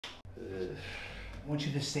I want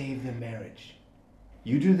you to save their marriage.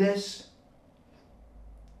 You do this,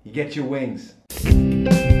 you get your wings.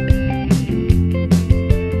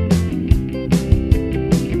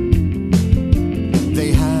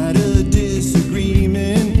 They had a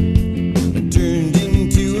disagreement, it turned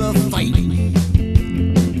into a fight.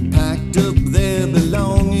 Packed up their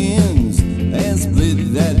belongings and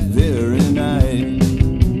split that very night.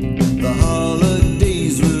 The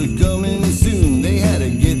holidays were coming soon, they had to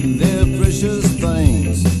get their precious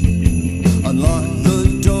things. Unlocked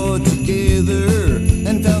the door together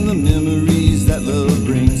and found the memories that love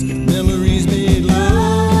brings. Memories made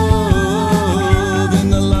love in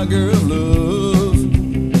the locker of love.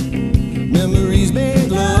 Memories made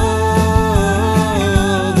love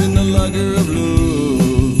in the locker of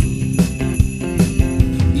love.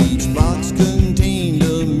 Each box contained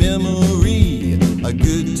a memory, a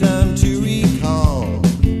good time to recall.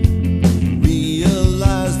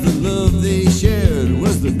 Realized the love they shared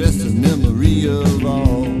was the best memory of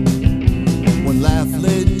all. One laugh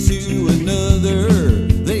led to another,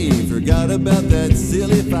 they forgot about that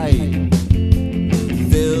silly fight.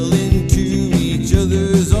 Fell into each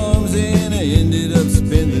other's arms and I ended up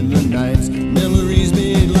spending the nights. Memories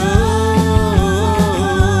made love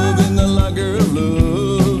in the locker of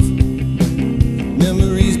love.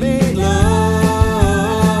 Memories made love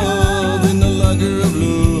in the locker of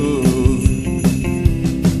love.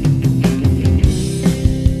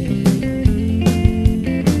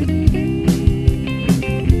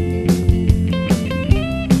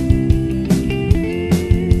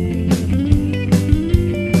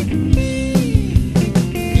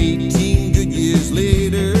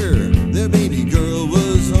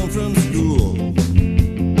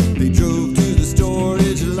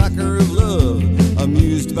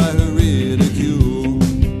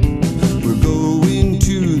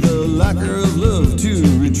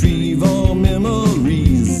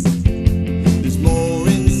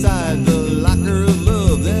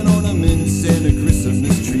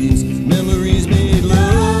 Memories made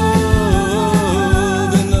love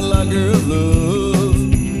in the locker of love.